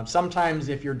sometimes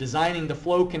if you're designing the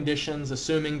flow conditions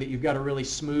assuming that you've got a really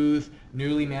smooth,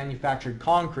 newly manufactured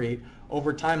concrete,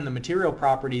 over time the material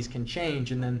properties can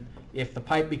change, and then if the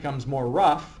pipe becomes more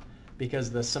rough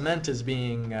because the cement is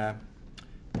being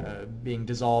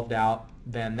dissolved out,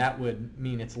 then that would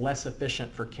mean it's less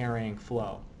efficient for carrying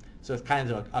flow. So it's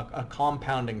kind of a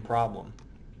compounding problem.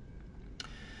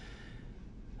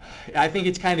 I think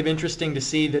it's kind of interesting to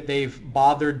see that they've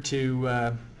bothered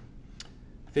to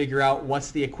figure out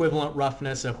what's the equivalent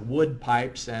roughness of wood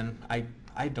pipes, and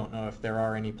I don't know if there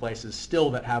are any places still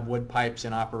that have wood pipes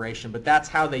in operation, but that's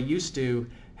how they used to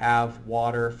have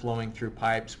water flowing through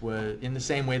pipes, in the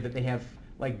same way that they have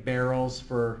like barrels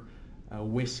for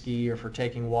whiskey or for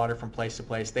taking water from place to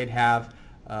place. They'd have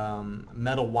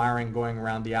metal wiring going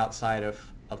around the outside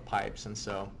of pipes, and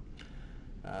so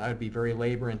that would be very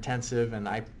labor intensive, and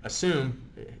I assume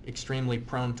extremely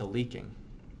prone to leaking.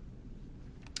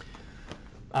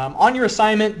 On your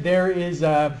assignment there is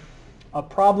a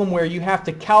problem where you have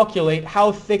to calculate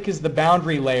how thick is the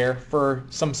boundary layer for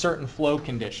some certain flow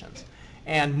conditions.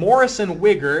 And Morris and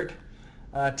Wiggert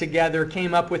together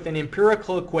came up with an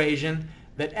empirical equation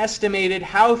that estimated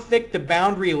how thick the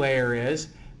boundary layer is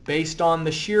based on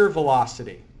the shear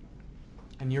velocity.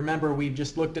 And you remember we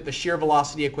just looked at the shear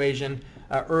velocity equation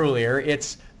earlier.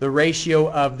 It's the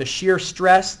ratio of the shear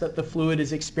stress that the fluid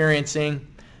is experiencing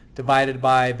divided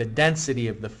by the density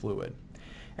of the fluid.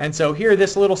 And so here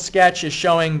this little sketch is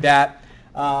showing that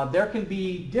there can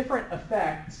be different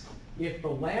effects if the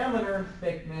laminar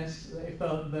thickness, if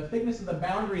the thickness of the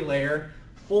boundary layer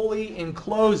fully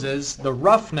encloses the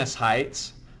roughness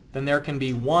heights, then there can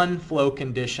be one flow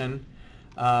condition,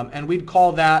 and we'd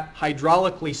call that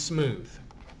hydraulically smooth.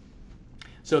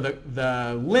 So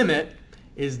the limit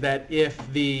is that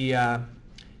if the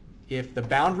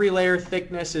boundary layer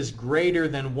thickness is greater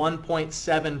than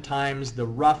 1.7 times the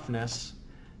roughness,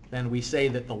 then we say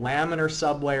that the laminar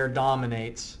sublayer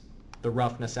dominates the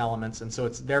roughness elements, and so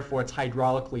therefore it's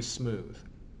hydraulically smooth.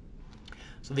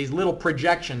 So these little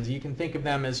projections, you can think of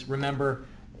them as, remember,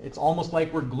 it's almost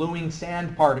like we're gluing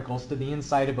sand particles to the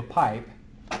inside of a pipe.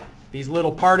 These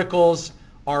little particles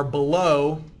are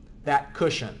below that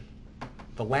cushion.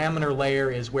 The laminar layer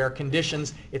is where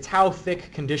conditions, it's how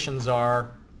thick conditions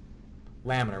are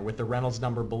laminar, with the Reynolds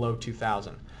number below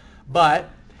 2,000.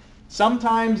 But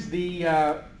sometimes the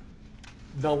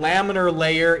laminar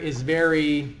layer is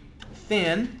very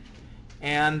thin,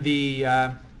 and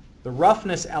the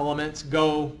roughness elements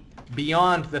go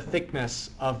beyond the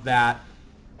thickness of that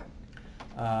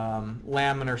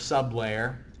laminar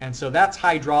sublayer, and so that's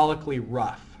hydraulically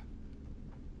rough.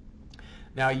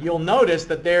 Now you'll notice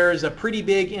that there's a pretty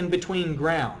big in-between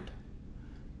ground.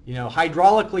 You know,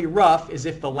 hydraulically rough is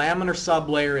if the laminar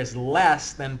sublayer is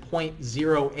less than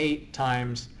 0.08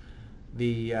 times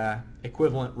the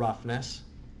equivalent roughness,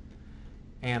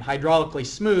 and hydraulically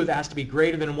smooth it has to be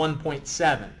greater than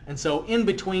 1.7. And so in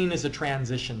between is a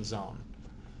transition zone,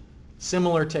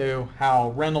 similar to how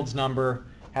Reynolds number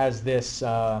has this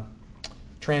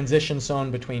transition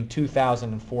zone between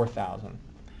 2,000 and 4,000.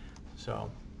 So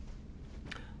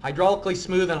hydraulically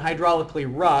smooth and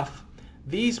hydraulically rough,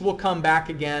 these will come back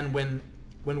again when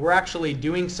we're actually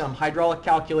doing some hydraulic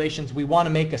calculations. We want to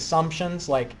make assumptions,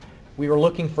 like we were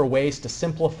looking for ways to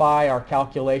simplify our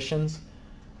calculations.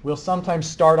 We'll sometimes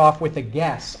start off with a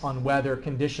guess on whether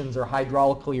conditions are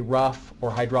hydraulically rough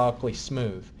or hydraulically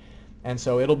smooth. And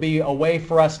so it'll be a way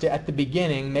for us to, at the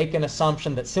beginning, make an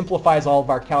assumption that simplifies all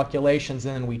of our calculations,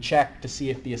 and then we check to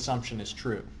see if the assumption is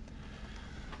true.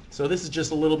 So this is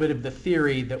just a little bit of the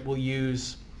theory that we'll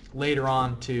use later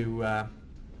on to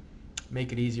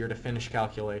make it easier to finish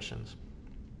calculations.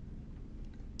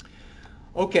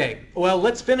 Okay, well,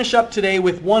 let's finish up today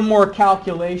with one more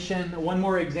calculation, one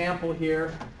more example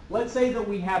here. Let's say that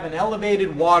we have an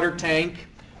elevated water tank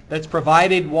that's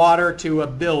provided water to a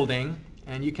building,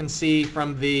 and you can see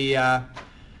from the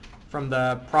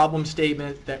problem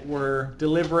statement that we're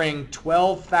delivering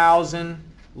 12,000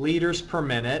 liters per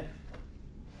minute,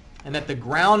 and at the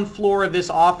ground floor of this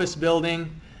office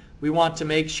building, we want to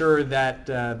make sure that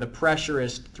the pressure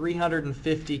is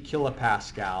 350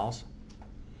 kilopascals.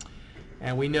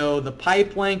 And we know the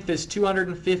pipe length is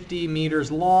 250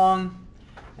 meters long,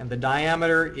 and the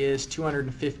diameter is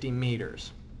 250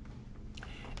 meters.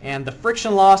 And the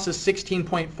friction loss is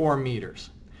 16.4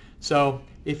 meters. So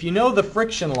if you know the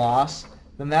friction loss,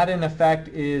 then that in effect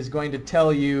is going to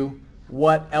tell you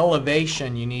what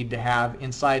elevation you need to have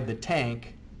inside the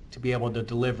tank to be able to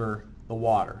deliver the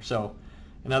water. So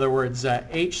in other words,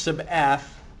 H sub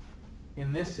F,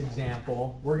 in this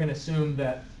example, we're going to assume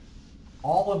that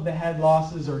all of the head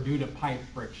losses are due to pipe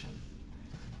friction.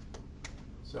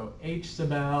 So H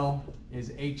sub L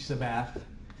is H sub F.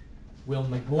 We'll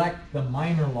neglect the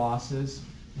minor losses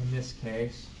in this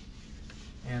case.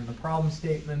 And the problem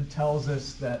statement tells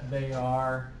us that they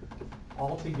are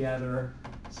altogether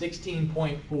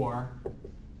 16.4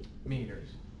 meters.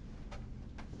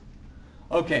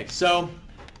 Okay, so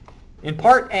in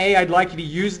part A, I'd like you to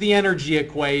use the energy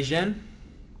equation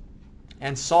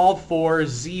and solve for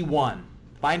Z1.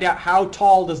 Find out how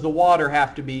tall does the water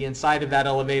have to be inside of that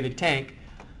elevated tank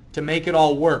to make it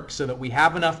all work, so that we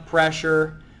have enough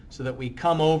pressure, so that we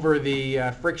come over the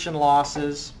friction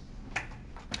losses.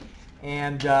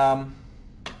 And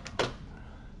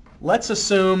let's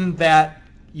assume that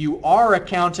you are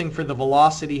accounting for the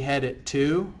velocity head at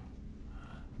 2,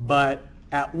 but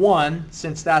at 1,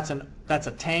 since that's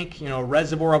a tank, a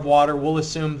reservoir of water, we'll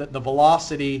assume that the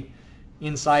velocity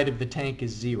inside of the tank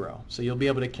is 0. So you'll be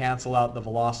able to cancel out the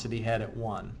velocity head at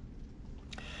 1.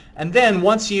 And then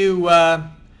once you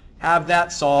have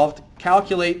that solved,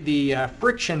 calculate the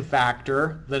friction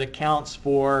factor that accounts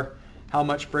for how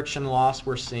much friction loss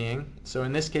we're seeing. So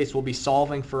in this case, we'll be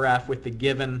solving for F with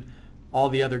all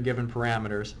the other given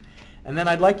parameters. And then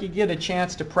I'd like you to get a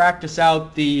chance to practice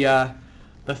out the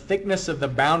thickness of the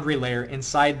boundary layer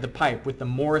inside the pipe with the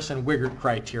Morrison-Wiggert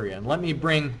criteria.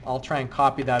 And I'll try and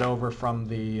copy that over from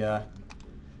the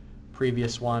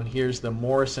previous one. Here's the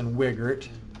Morrison-Wiggert.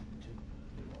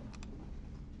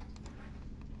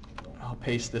 I'll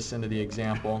paste this into the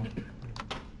example.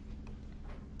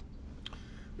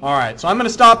 All right, so I'm going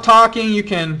to stop talking. You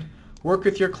can work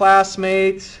with your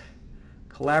classmates,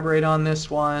 collaborate on this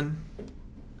one,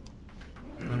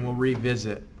 and we'll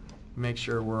revisit. Make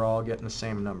sure we're all getting the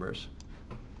same numbers.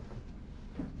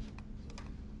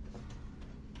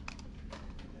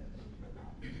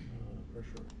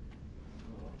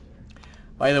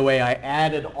 By the way, I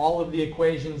added all of the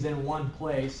equations in one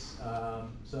place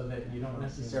so that you don't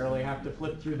necessarily have to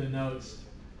flip through the notes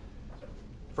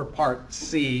for part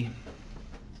C.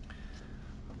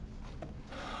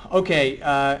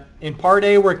 Okay, in part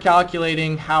A, we're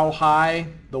calculating how high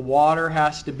the water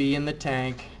has to be in the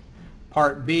tank.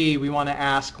 Part B, we want to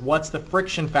ask what's the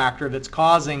friction factor that's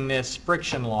causing this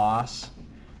friction loss.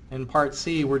 In part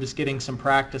C, we're just getting some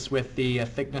practice with the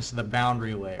thickness of the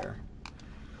boundary layer.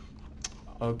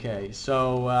 Okay,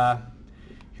 so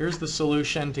here's the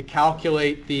solution to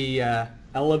calculate the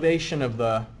elevation of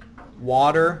the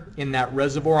water in that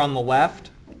reservoir on the left.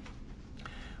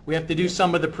 We have to do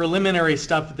some of the preliminary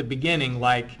stuff at the beginning,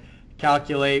 like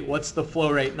calculate what's the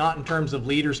flow rate, not in terms of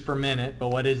liters per minute, but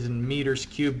what is in meters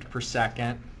cubed per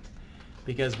second,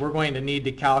 because we're going to need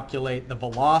to calculate the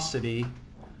velocity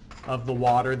of the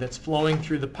water that's flowing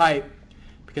through the pipe,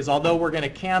 because although we're going to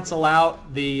cancel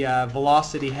out the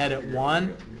velocity head at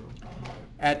 1,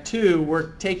 at 2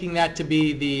 we're taking that to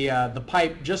be the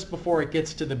pipe just before it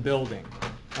gets to the building.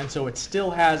 And so it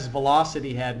still has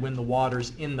velocity head when the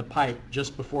water's in the pipe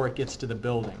just before it gets to the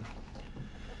building.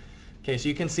 Okay, so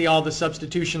you can see all the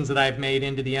substitutions that I've made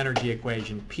into the energy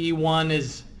equation. P1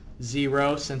 is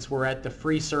 0 since we're at the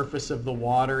free surface of the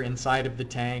water inside of the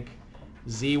tank.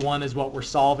 Z1 is what we're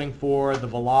solving for. The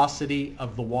velocity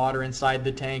of the water inside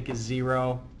the tank is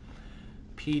 0.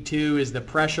 P2 is the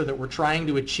pressure that we're trying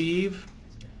to achieve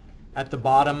at the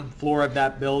bottom floor of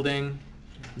that building.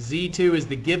 Z2 is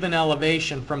the given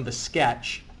elevation from the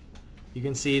sketch. You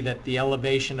can see that the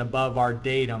elevation above our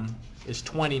datum is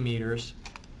 20 meters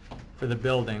for the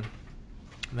building.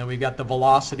 And then we've got the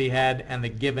velocity head and the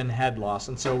given head loss.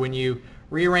 And so when you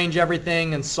rearrange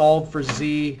everything and solve for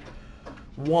Z1,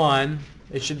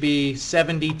 it should be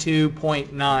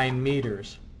 72.9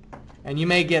 meters. And you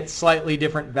may get slightly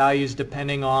different values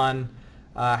depending on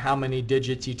how many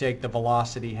digits you take the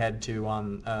velocity head to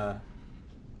on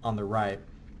the right.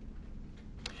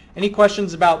 Any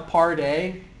questions about Part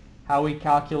A, how we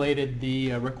calculated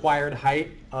the required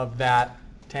height of that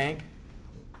tank?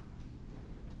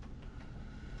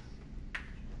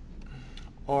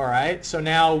 All right, so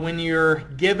now when you're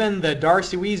given the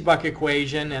Darcy-Weisbach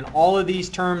equation and all of these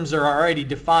terms are already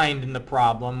defined in the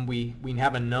problem, we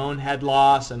have a known head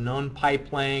loss, a known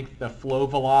pipe length, the flow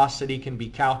velocity can be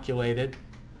calculated,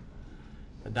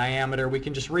 the diameter. We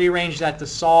can just rearrange that to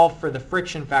solve for the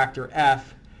friction factor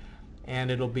F,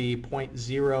 and it'll be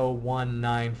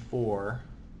 0.0194.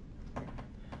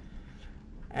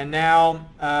 And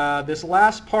now this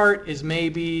last part is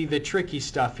maybe the tricky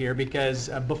stuff here, because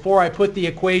before I put the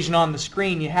equation on the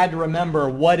screen, you had to remember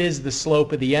what is the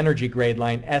slope of the energy grade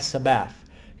line, S sub F,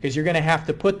 because you're going to have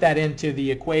to put that into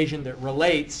the equation that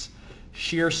relates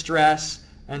shear stress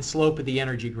and slope of the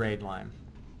energy grade line.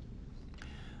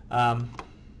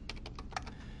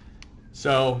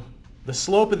 So the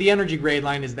slope of the energy grade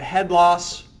line is the head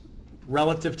loss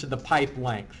relative to the pipe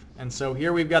length. And so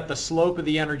here we've got the slope of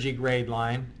the energy grade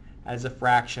line as a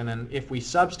fraction, and if we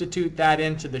substitute that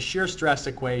into the shear stress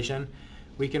equation,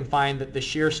 we can find that the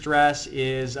shear stress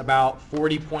is about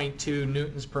 40.2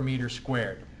 newtons per meter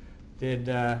squared. Did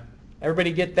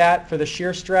everybody get that for the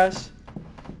shear stress?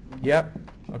 Yep.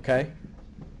 Okay.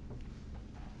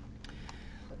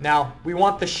 Now we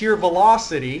want the shear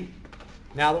velocity.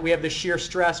 Now that we have the shear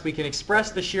stress, we can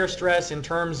express the shear stress in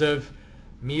terms of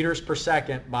meters per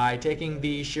second by taking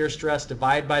the shear stress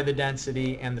divided by the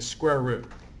density and the square root.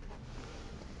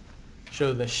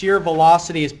 So the shear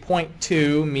velocity is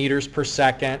 0.2 meters per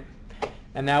second,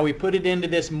 and now we put it into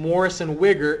this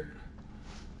Morrison-Wigert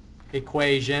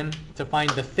equation to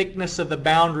find the thickness of the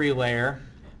boundary layer.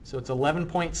 So it's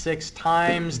 11.6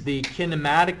 times the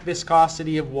kinematic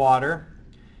viscosity of water,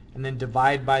 and then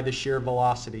divide by the shear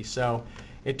velocity. So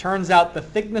it turns out the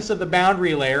thickness of the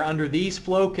boundary layer under these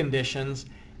flow conditions,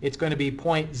 it's going to be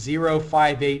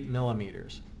 0.058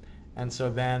 millimeters. And so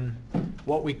then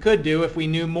what we could do if we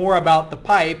knew more about the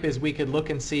pipe is we could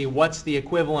look and see what's the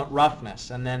equivalent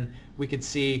roughness. And then we could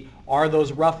see, are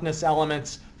those roughness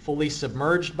elements fully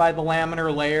submerged by the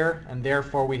laminar layer, and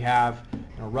therefore we have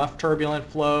rough turbulent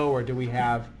flow, or do we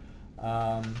have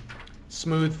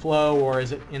smooth flow, or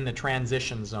is it in the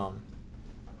transition zone?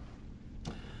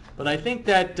 But I think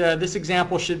that this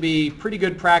example should be pretty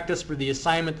good practice for the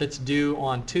assignment that's due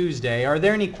on Tuesday. Are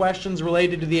there any questions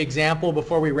related to the example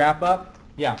before we wrap up?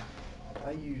 Yeah.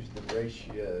 I used the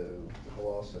ratio, the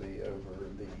velocity over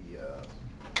the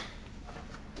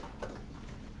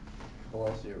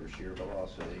velocity over shear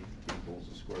velocity equals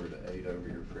the square root of 8 over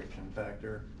your friction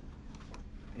factor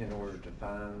in order to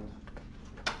find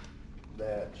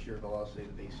that shear velocity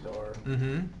to V star,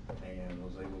 and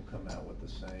was able to come out with the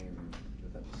same.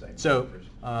 So,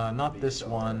 not this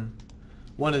one.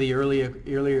 One of the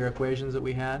earlier equations that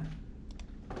we had.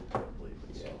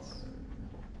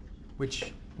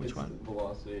 Which one?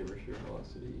 Velocity over shear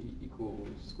velocity equals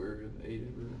square root of 8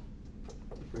 over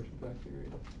the friction factor.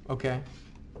 Right? Okay.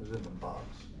 It was in the box.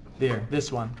 There,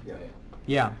 this one. Yeah.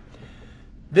 Yeah.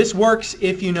 This works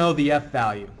if you know the F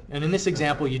value, and in this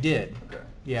example you did. Okay.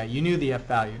 Yeah, you knew the F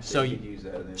value. So you you could use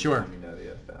that, and then sure. you know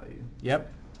the F value.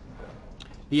 Yep. Okay.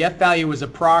 The F value was a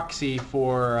proxy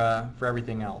for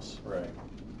everything else. Right.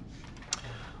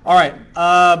 All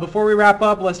right. Before we wrap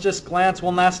up, let's just glance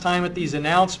one last time at these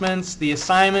announcements. The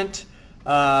assignment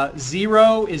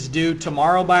 0 is due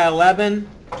tomorrow by 11,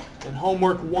 and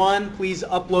homework 1, please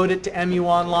upload it to MU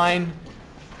Online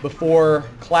before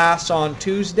class on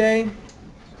Tuesday.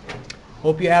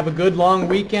 Hope you have a good long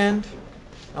weekend.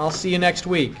 I'll see you next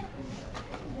week.